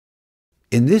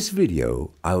In this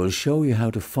video, I will show you how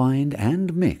to find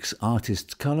and mix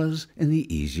artists' colors in the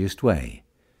easiest way.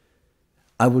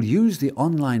 I will use the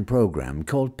online program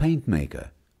called PaintMaker,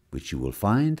 which you will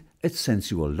find at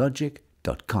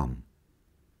sensuallogic.com.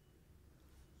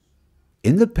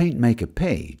 In the PaintMaker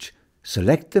page,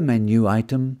 select the menu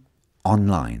item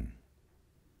Online.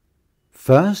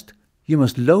 First, you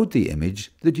must load the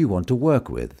image that you want to work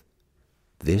with.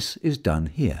 This is done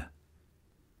here.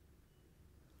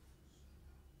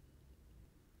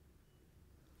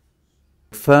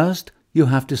 First, you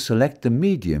have to select the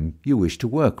medium you wish to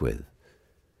work with.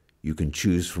 You can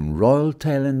choose from Royal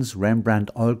Taillands Rembrandt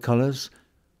oil colours,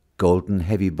 Golden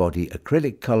Heavy Body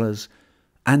acrylic colours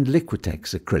and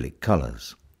Liquitex acrylic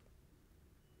colours.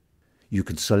 You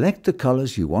can select the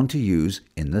colours you want to use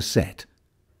in the set.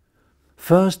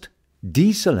 First,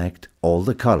 deselect all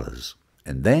the colours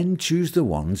and then choose the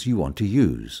ones you want to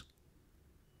use.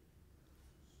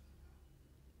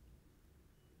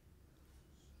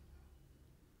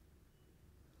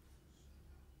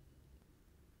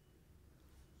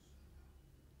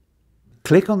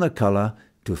 Click on the colour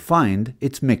to find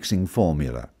its mixing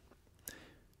formula.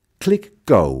 Click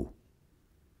Go.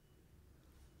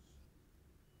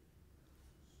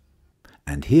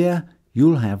 And here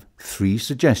you'll have 3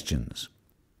 suggestions.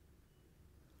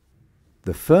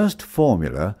 The first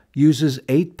formula uses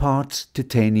 8 parts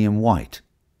titanium white,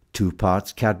 2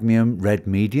 parts cadmium red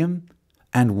medium,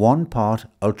 and 1 part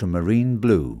ultramarine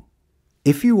blue.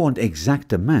 If you want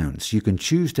exact amounts, you can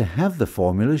choose to have the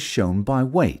formulas shown by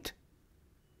weight.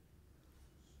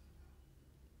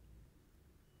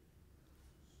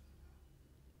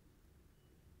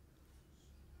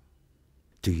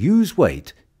 To use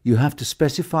weight, you have to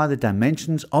specify the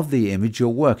dimensions of the image you're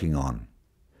working on.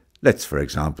 Let's, for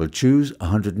example, choose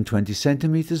 120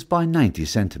 cm by 90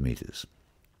 cm.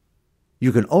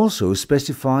 You can also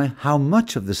specify how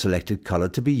much of the selected colour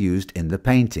to be used in the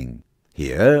painting.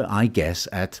 Here I guess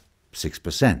at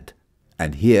 6%.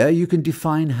 And here you can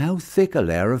define how thick a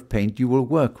layer of paint you will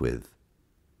work with.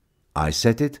 I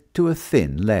set it to a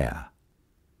thin layer.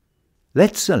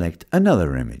 Let's select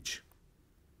another image.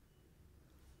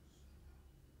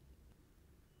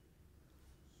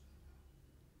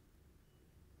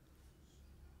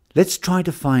 Let's try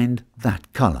to find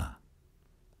that colour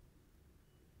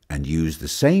and use the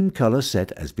same colour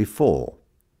set as before.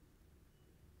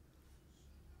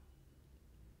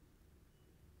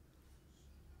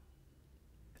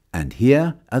 And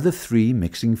here are the 3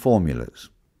 mixing formulas.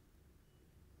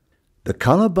 The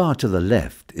colour bar to the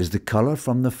left is the colour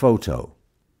from the photo.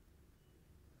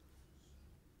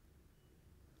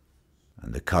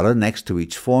 And the colour next to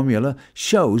each formula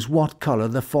shows what colour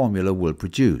the formula will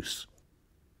produce.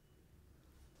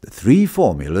 The 3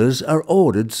 formulas are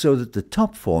ordered so that the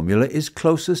top formula is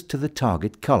closest to the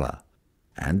target colour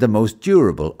and the most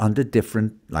durable under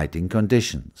different lighting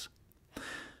conditions.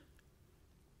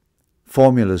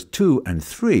 Formulas 2 and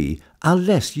 3 are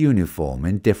less uniform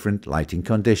in different lighting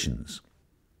conditions.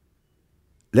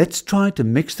 Let's try to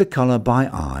mix the colour by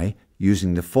eye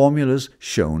using the formulas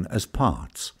shown as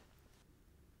parts.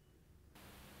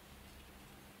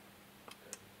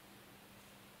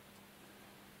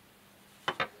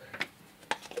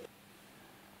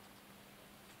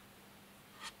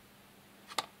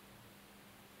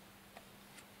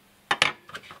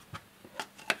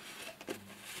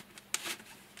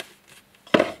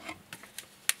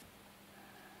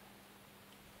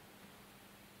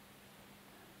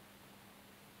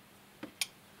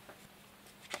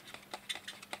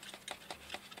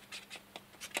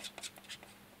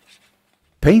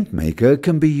 PaintMaker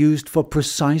can be used for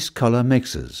precise colour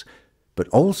mixes, but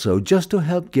also just to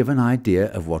help give an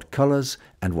idea of what colours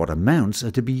and what amounts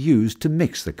are to be used to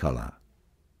mix the colour.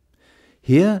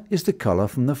 Here is the colour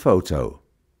from the photo,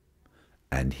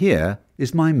 and here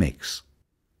is my mix.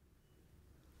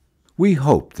 We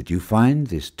hope that you find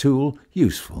this tool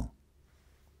useful.